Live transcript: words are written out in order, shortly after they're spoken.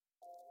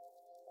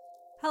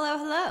Hello,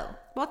 hello.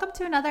 Welcome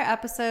to another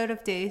episode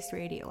of Dazed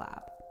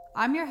Radiolab.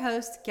 I'm your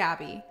host,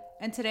 Gabby,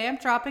 and today I'm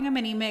dropping a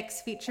mini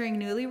mix featuring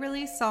newly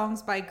released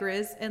songs by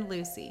Grizz and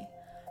Lucy.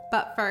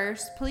 But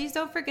first, please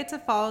don't forget to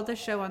follow the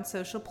show on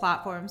social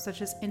platforms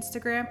such as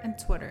Instagram and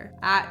Twitter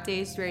at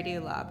Dazed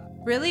Radiolab.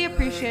 Really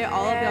appreciate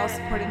all of y'all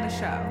supporting the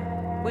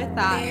show. With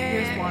that,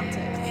 here's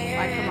Wanted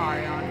by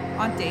Kamarion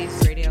on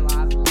Dazed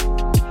Radiolab.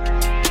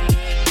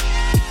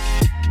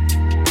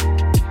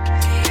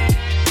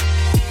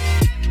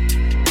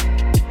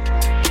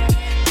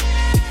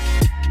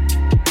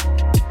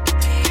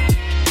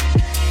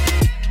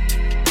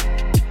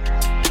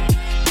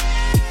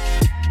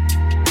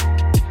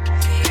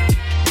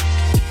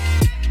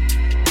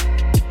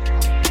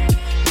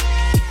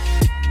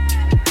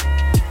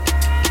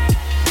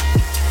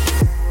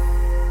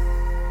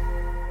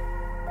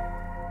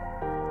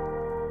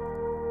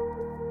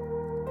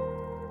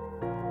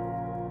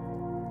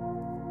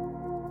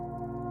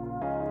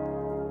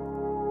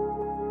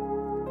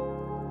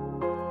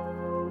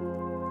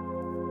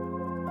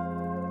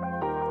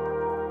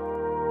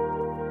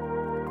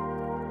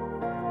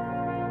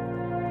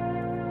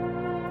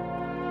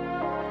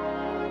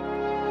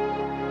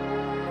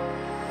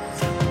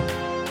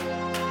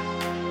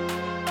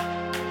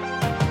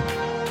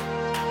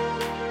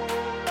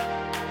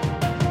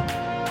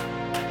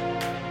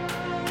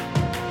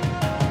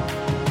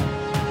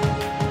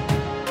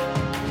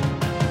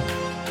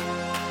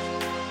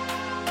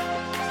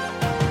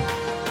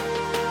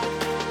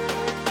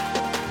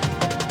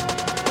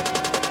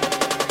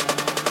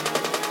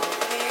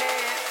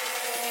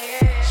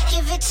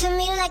 To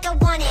me like I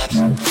want it.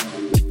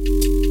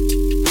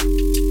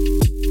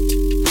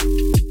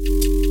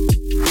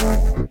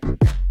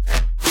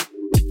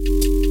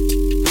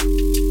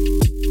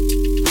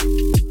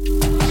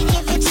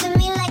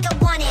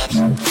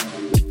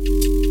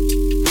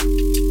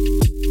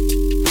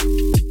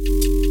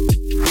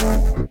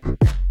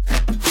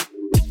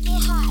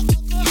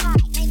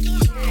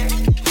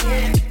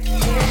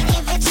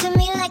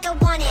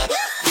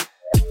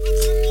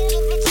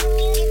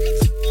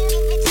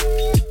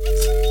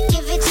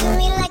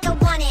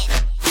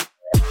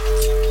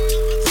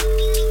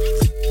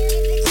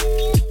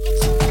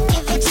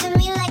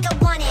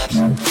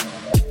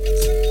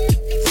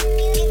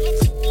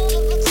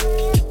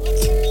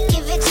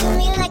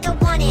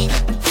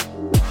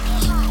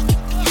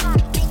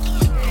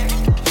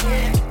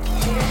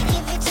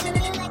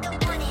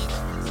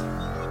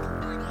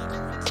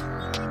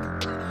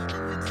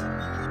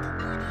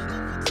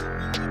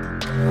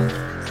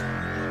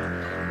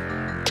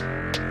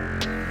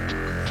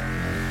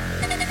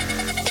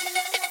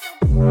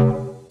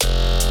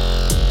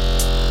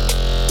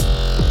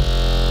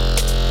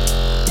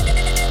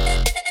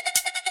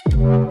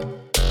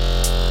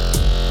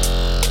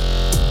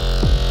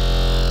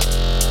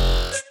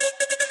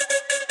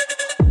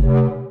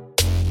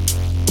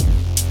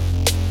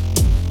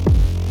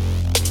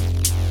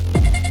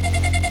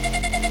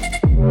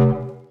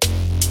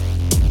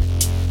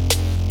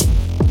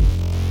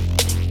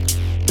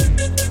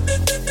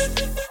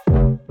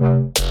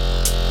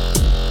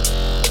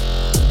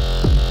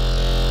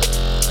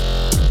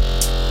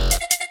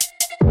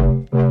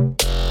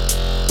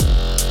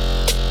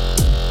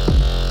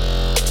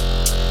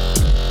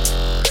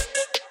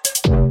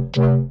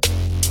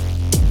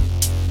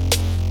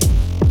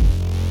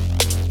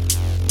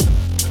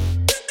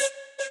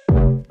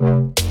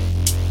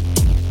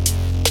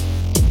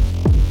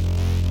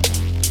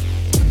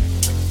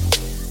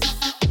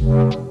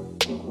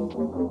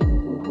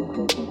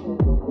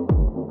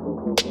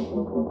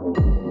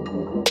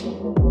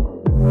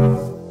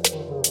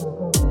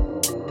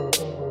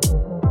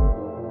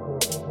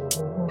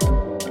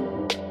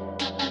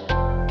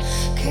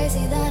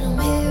 Crazy that I'm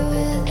here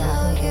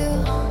without you.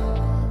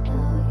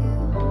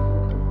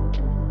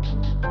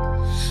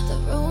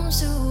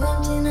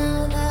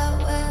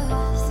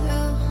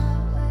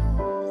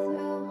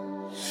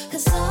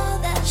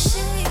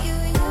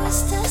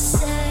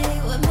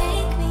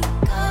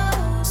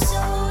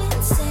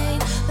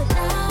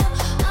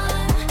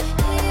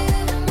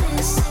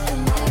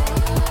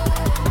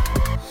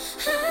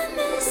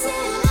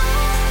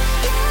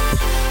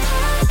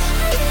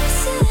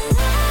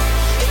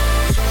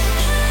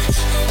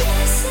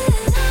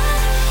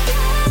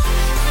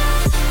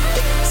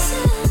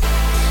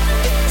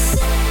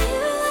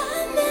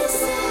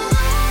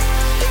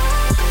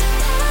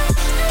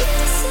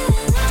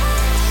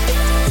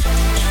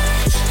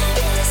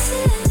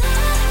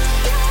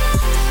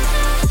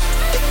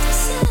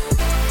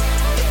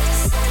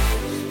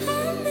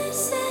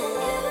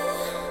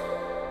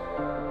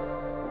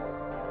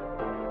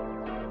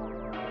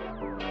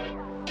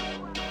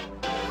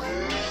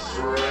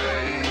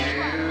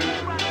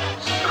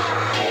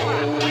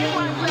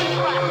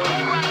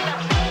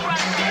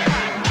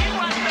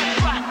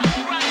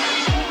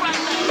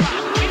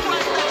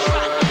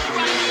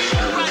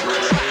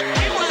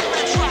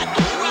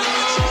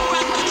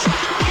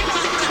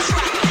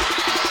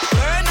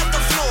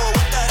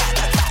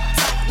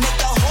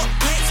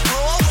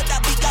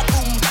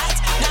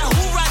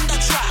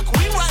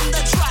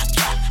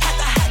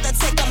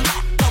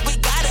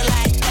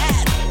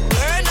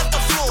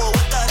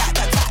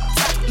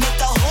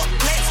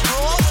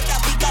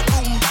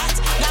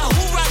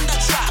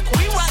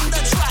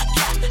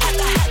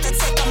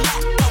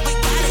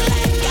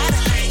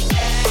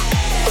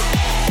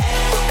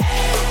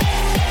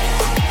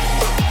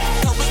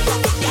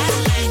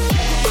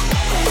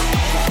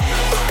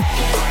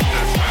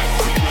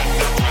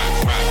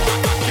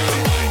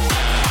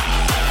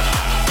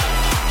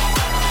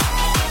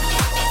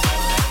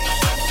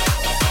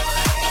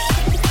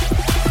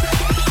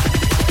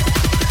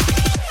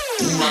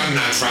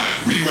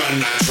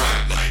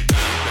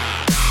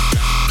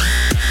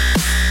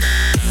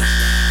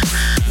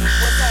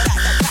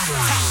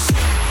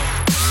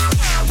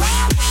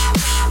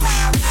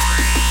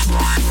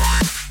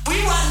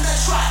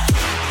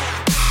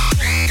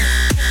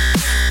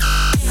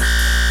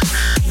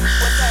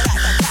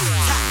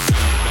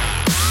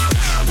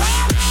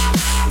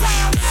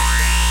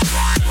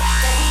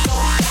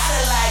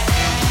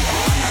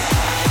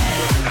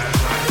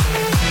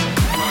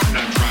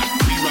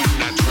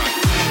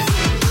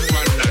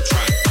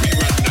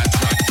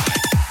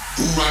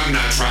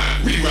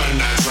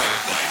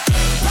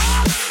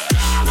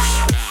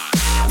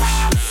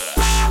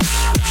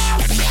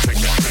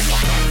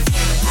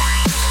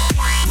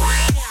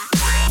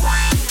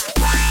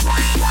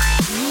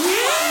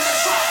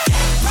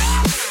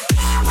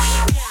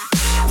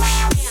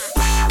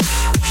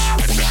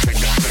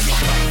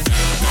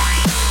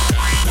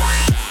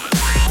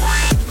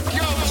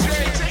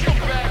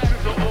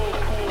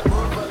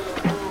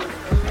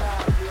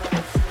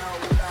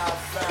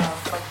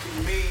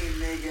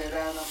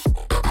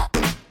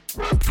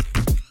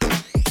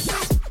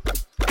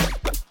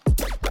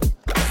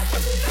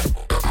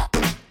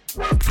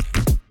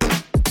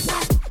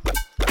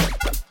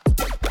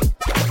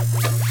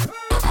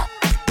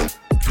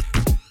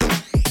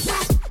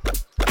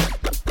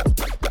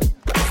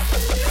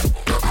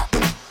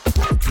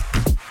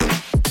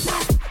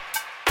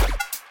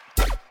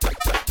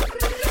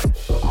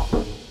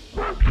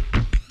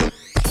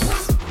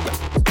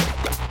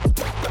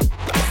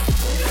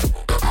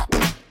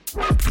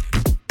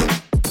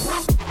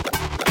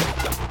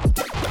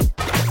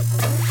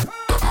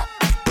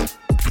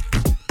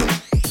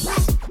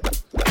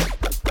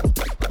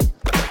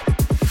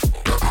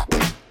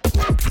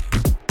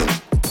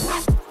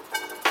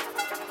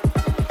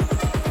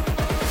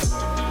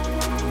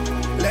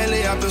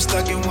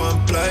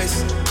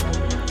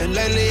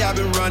 I've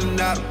been running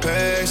out of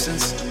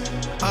patience.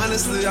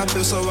 Honestly, I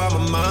feel so out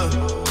of my mind.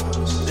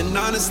 And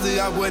honestly,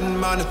 I wouldn't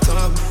mind a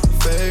time.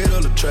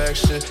 Fatal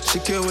attraction, she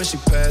kill when she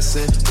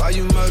passing. Why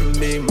you murder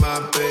me,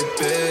 my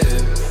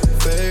baby?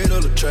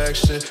 Fatal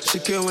attraction, she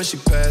kill when she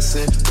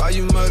passing. Why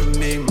you murder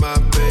me, my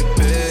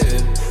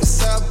baby? It's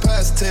half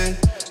past 10.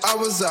 I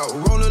was out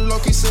rolling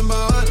low-key, in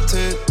my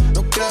intent.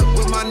 No cap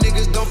with my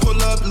niggas, don't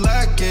pull up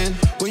lacking.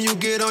 When you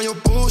get on your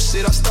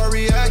bullshit, I start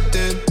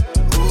reacting.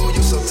 Ooh,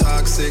 you so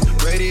toxic,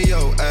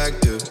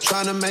 radioactive.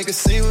 Tryna make a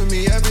scene with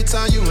me every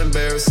time you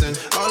embarrassing.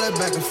 All that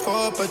back and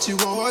forth, but you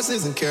want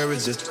horses and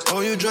carriages.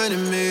 Oh, you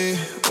draining me,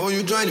 oh,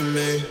 you draining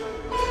me.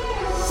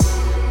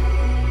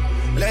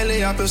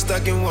 Lately, I feel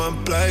stuck in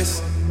one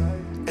place.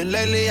 And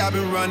lately, I've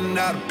been running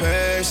out of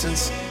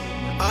patience.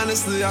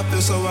 Honestly, I feel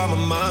so out of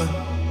my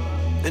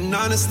mind. And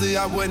honestly,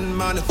 I wouldn't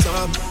mind a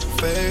time.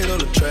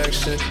 Fatal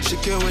attraction, she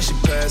kill when she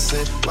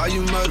passing. Why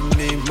you murder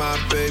me, my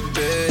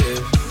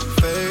baby?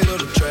 Fatal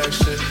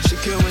attraction, she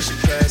kill when she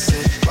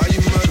passing. Why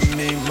you murder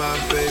me, my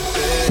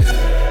baby?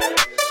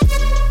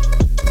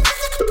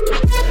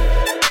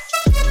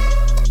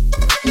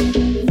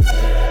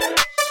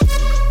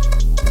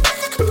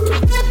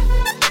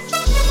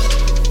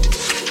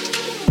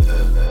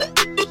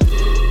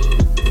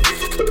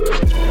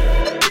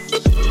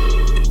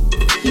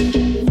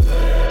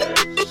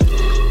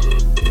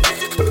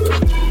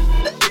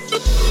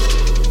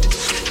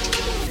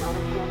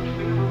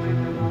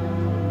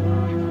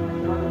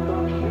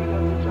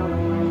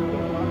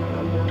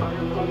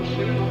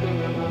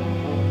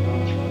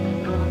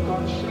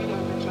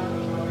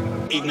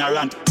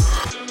 Ignorant.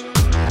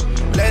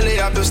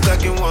 Lately I've been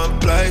stuck in one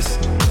place.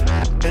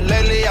 And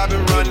lately I've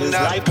been running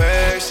out of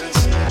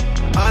patience.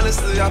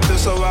 Honestly, I feel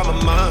so out of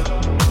my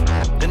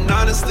mind. And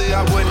honestly,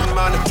 I wouldn't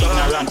mind a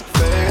time.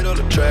 Fatal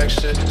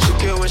attraction, she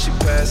kill when she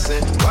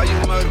passing. Why you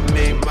murder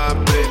me, my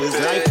baby?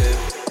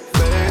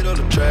 Fatal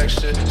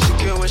attraction, she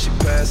kill when she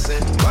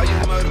passing. Why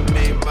you murder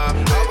me, my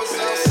baby? I was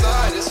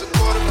outside, it's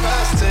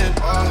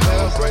 10:15. All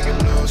hell breaking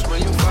news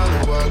when you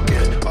finally walk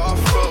in. All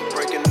fuck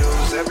breaking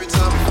news every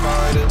time we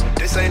fighting.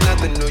 This ain't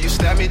nothing new, you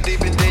stab me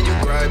deep and then you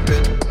gripe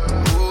it.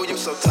 Ooh, you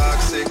so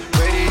toxic,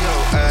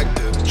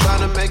 radioactive.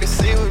 Tryna make a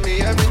scene with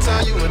me every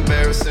time you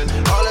embarrassing.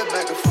 All that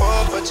back and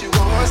forth, but you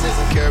want horses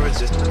and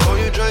carriages. Oh,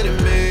 you draining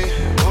me,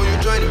 oh, you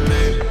draining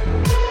me.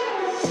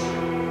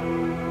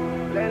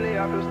 Lately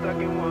I've been stuck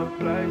in one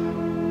place.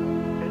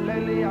 And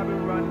lately I've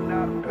been running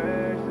out of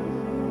patience.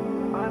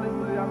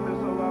 Honestly, I feel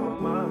so out of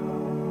my mind.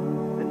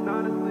 And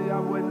honestly, I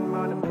wouldn't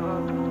mind a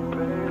time.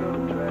 Fatal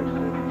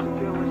attraction, she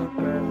kill when she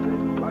passing.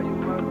 Why you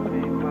murder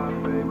me, my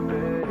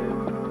baby?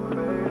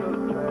 Fatal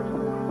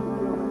attraction, she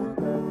kill when she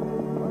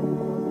passing. Why you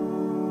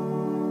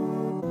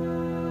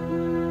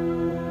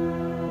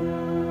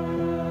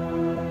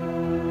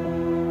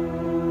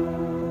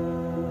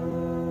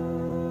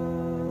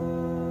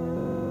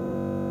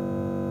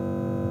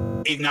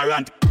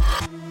Ignorant.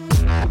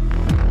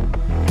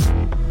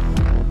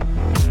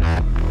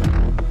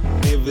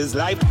 Live his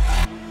life.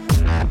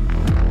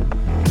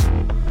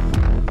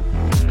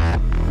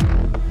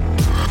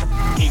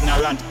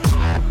 Ignorant.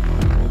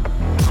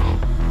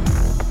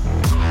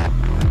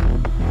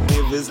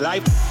 Live his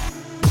life.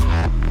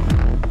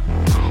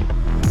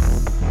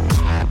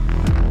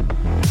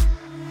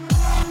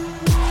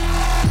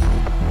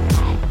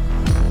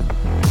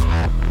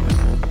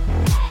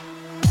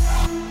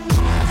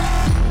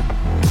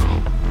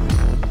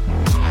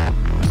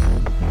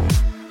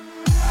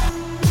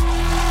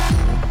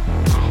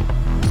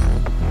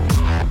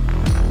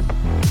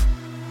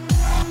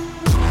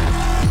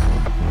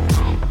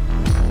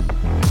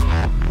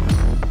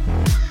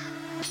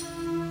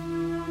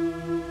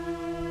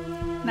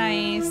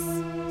 Nice.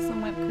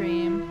 Some whipped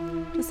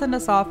cream. Just send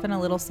us off in a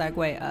little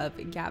segue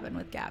of Gavin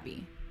with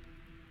Gabby.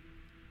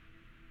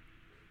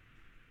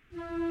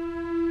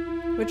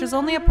 Which is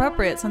only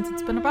appropriate since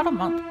it's been about a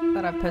month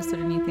that I've posted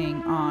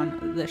anything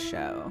on the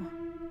show.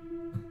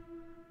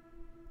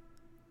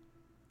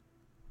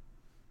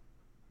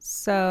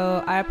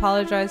 So I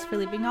apologize for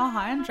leaving y'all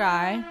high and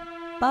dry,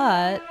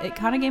 but it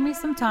kind of gave me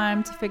some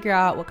time to figure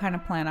out what kind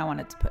of plan I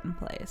wanted to put in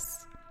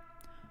place.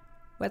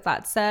 With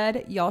that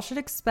said, y'all should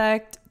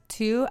expect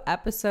 2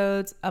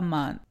 episodes a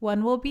month.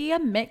 One will be a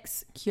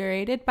mix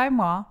curated by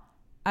moi,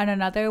 and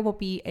another will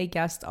be a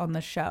guest on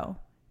the show.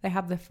 They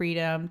have the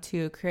freedom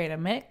to create a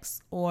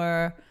mix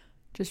or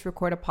just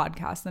record a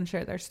podcast and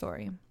share their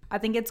story. I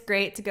think it's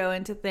great to go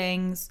into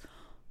things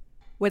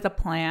with a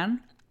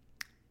plan.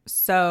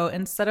 So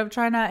instead of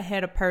trying to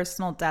hit a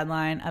personal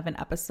deadline of an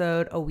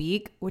episode a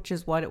week, which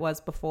is what it was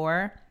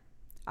before,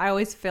 I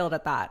always failed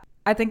at that.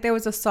 I think there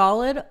was a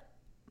solid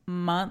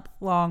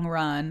month-long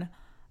run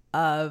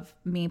of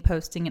me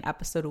posting an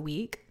episode a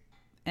week.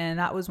 And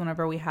that was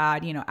whenever we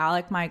had,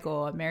 Alec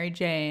Michael, Mary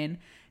Jane,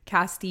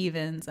 Cass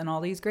Stevens, and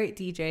all these great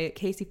DJ,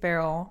 Casey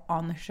Farrell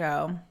on the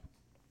show.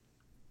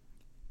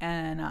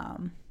 And,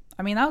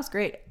 that was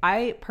great.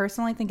 I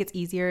personally think it's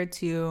easier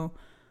to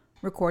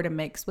record a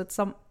mix with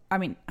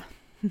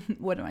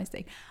what am I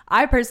saying?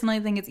 I personally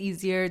think it's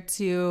easier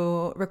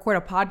to record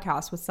a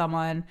podcast with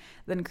someone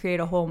than create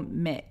a whole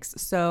mix.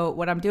 So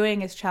what I'm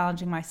doing is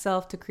challenging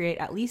myself to create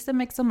at least a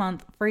mix a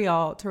month for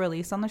y'all to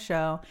release on the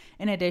show,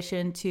 in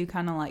addition to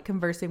kind of like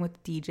conversing with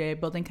the DJ,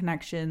 building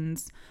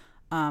connections.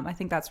 I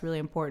think that's really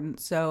important.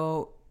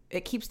 So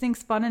it keeps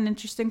things fun and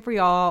interesting for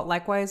y'all.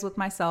 Likewise with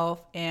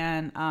myself,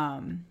 and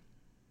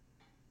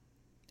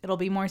it'll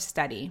be more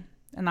steady,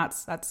 and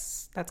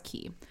that's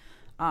key.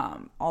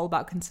 All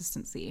about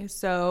consistency.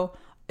 So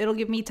it'll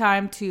give me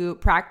time to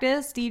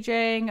practice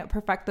DJing,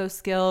 perfect those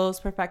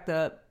skills, perfect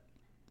the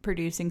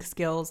producing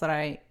skills that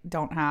I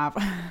don't have.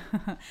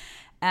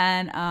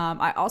 And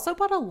I also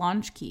bought a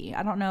launch key.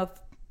 I don't know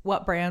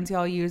what brands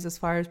y'all use as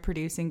far as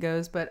producing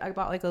goes, but I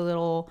bought like a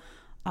little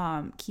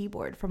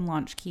keyboard from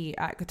Launch Key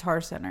at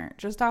Guitar Center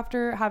just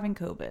after having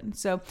COVID.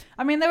 So,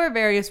 I mean, there were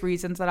various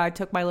reasons that I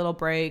took my little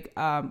break,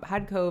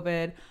 had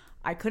COVID.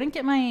 I couldn't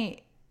get my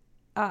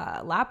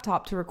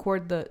laptop to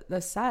record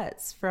the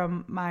sets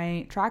from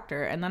my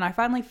Traktor, and then I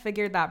finally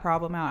figured that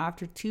problem out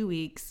after 2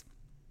 weeks.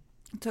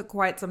 It took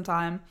quite some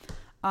time,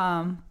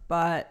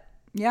 but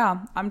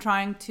yeah, I'm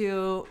trying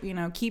to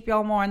keep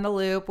y'all more in the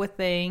loop with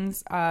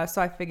things,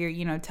 so I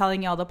figure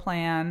telling y'all the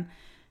plan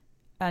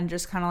and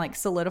just kind of like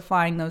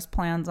solidifying those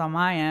plans on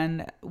my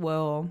end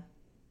will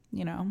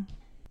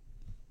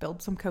build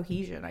some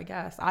cohesion, I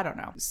guess. I don't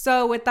know.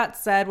 So with that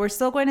said, we're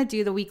still going to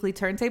do the weekly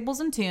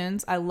turntables and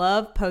tunes. I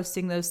love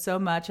posting those so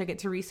much. I get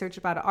to research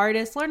about an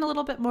artist, learn a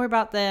little bit more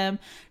about them,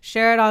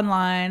 share it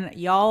online.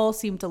 Y'all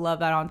seem to love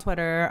that on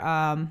Twitter.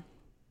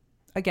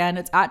 Again,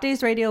 it's at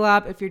Days Radio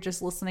Lab. If you're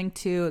just listening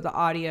to the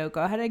audio,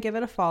 go ahead and give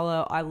it a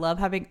follow. I love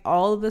having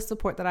all of the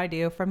support that I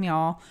do from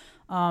y'all.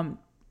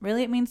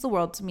 Really, it means the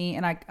world to me,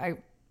 and I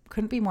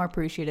couldn't be more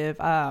appreciative.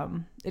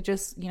 It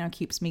just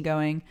keeps me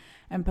going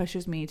and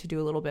pushes me to do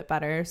a little bit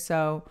better.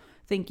 So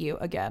thank you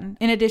again.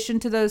 In addition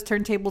to those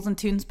turntables and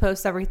tunes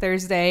posts every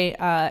Thursday,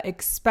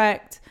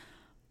 expect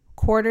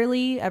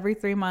quarterly, every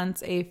 3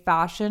 months, a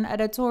fashion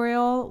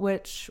editorial,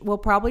 which will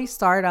probably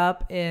start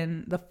up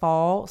in the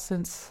fall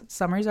since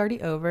summer's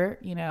already over.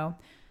 It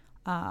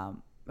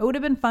would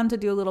have been fun to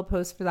do a little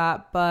post for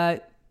that,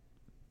 but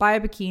buy a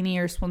bikini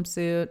or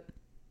swimsuit,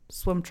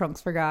 swim trunks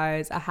for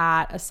guys, a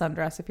hat, a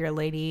sundress if you're a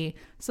lady,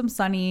 some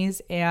sunnies,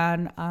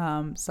 and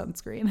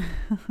sunscreen.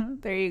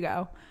 There you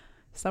go.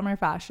 Summer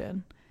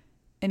fashion.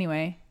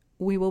 Anyway,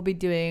 we will be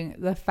doing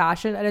the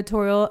fashion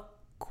editorial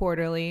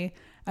quarterly,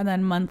 and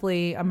then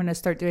monthly I'm going to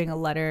start doing a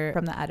letter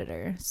from the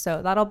editor.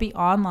 So that'll be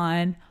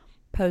online,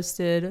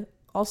 posted.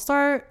 I'll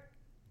start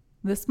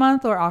this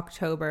month or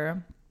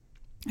October.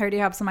 I already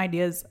have some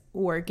ideas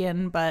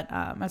working, but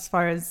as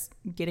far as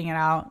getting it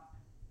out,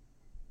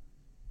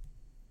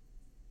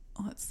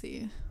 let's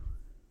see.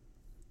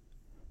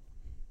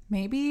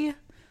 Maybe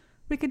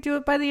we could do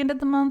it by the end of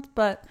the month,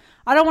 but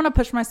I don't want to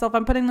push myself.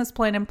 I'm putting this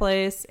plan in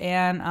place,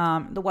 and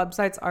the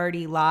website's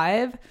already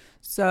live.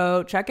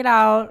 So check it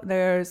out.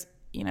 There's,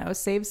 a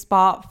save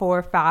spot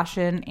for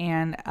fashion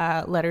and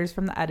letters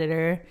from the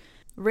editor.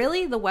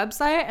 Really, the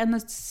website and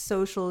the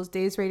socials,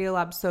 Days Radio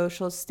Lab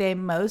socials, stay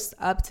most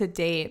up to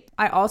date.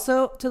 I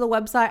also, to the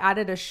website,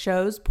 added a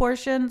shows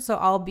portion. So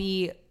I'll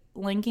be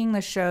linking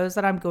the shows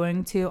that I'm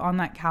going to on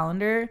that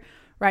calendar.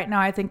 Right now,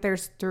 I think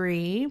there's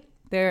 3.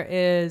 There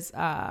is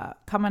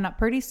coming up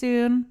pretty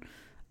soon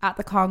at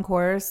the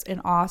Concourse in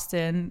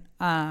Austin.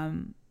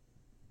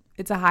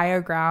 It's a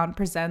Higher Ground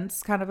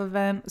Presents kind of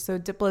event. So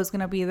Diplo's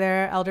going to be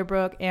there,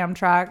 Elderbrook,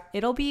 Amtrak.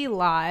 It'll be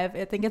live.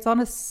 I think it's on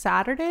a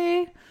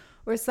Saturday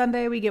or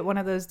Sunday. We get one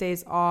of those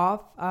days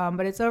off.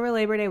 But it's over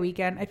Labor Day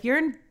weekend. If you're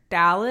in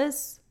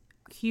Dallas,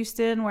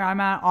 Houston, where I'm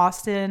at,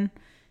 Austin,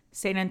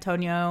 San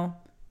Antonio,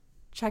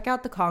 check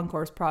out the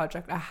Concourse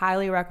Project. I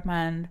highly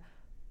recommend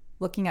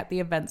looking at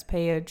the events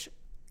page.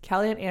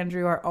 Kelly and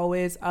Andrew are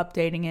always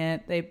updating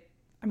it. They're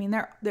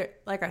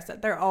like I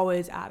said, they're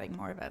always adding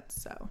more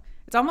events. So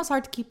it's almost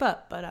hard to keep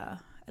up, but I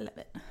love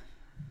it.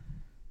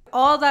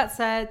 All that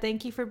said,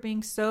 thank you for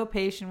being so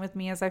patient with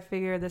me as I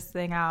figure this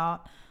thing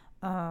out.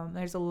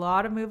 There's a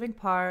lot of moving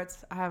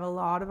parts. I have a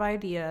lot of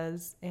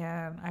ideas,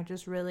 and I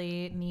just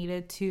really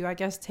needed to, I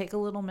guess, take a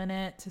little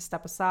minute to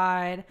step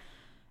aside.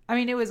 I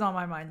mean, it was on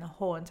my mind the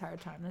whole entire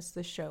time this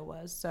show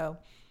was. So,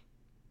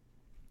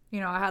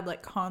 I had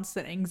like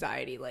constant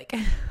anxiety, like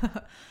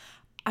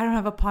I don't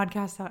have a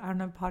podcast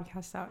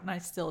out, and I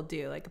still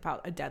do, like,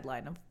 about a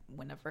deadline of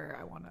whenever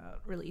I want to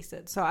release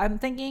it. So I'm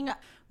thinking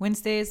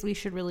Wednesdays we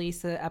should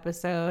release an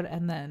episode,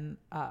 and then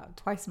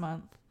twice a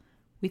month,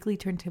 weekly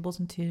turntables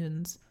and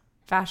tunes,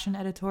 fashion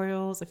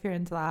editorials if you're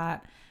into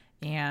that,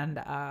 and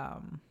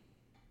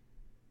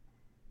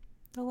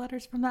the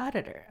letters from the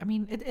editor. I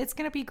mean, it's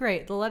going to be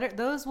great.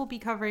 Those will be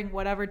covering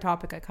whatever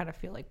topic I kind of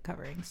feel like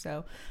covering.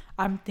 So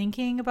I'm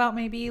thinking about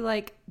maybe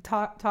like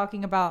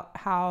talking about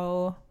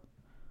how,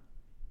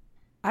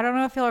 I don't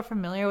know if y'all are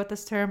familiar with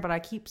this term, but I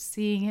keep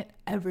seeing it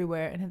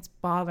everywhere and it's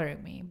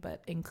bothering me,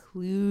 but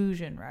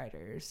inclusion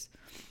writers.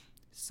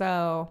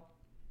 So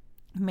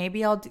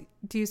maybe I'll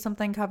do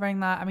something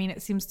covering that. I mean,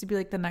 it seems to be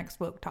like the next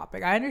woke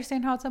topic. I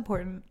understand how it's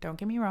important. Don't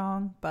get me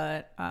wrong.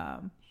 But, I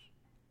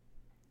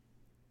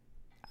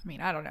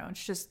mean, I don't know.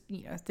 It's just,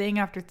 thing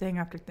after thing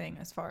after thing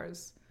as far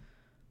as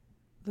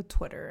the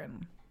Twitter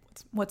and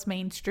what's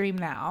mainstream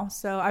now.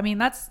 So, I mean,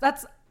 that's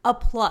a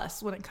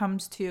plus when it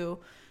comes to,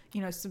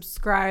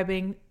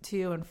 subscribing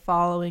to and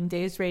following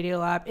Days Radio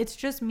Lab. It's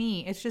just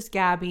me. It's just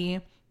Gabby,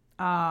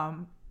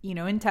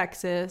 in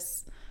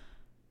Texas,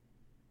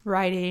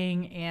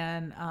 writing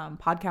and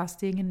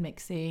podcasting and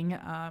mixing.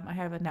 I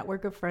have a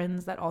network of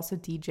friends that also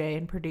DJ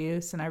and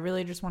produce, and I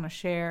really just want to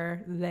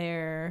share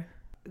their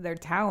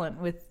talent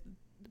with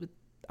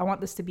I want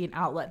this to be an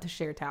outlet to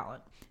share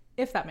talent,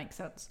 if that makes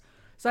sense.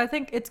 So I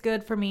think it's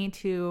good for me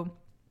to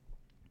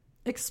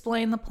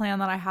explain the plan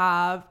that I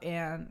have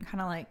and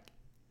kind of like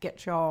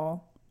get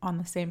y'all on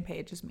the same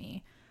page as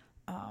me,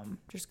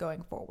 just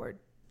going forward.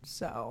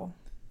 So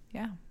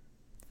yeah,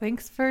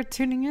 thanks for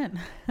tuning in.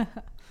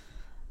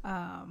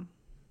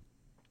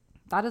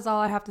 That is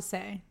all I have to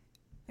say.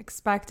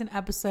 Expect an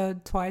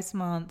episode twice a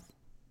month.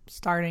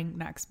 Starting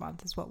next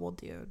month is what we'll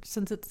do,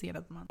 since it's the end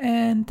of the month.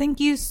 And thank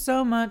you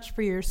so much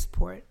for your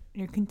support,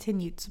 your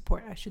continued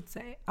support, I should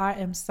say. I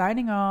am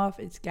signing off.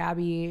 It's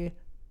Gabby.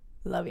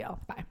 Love y'all.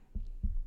 Bye.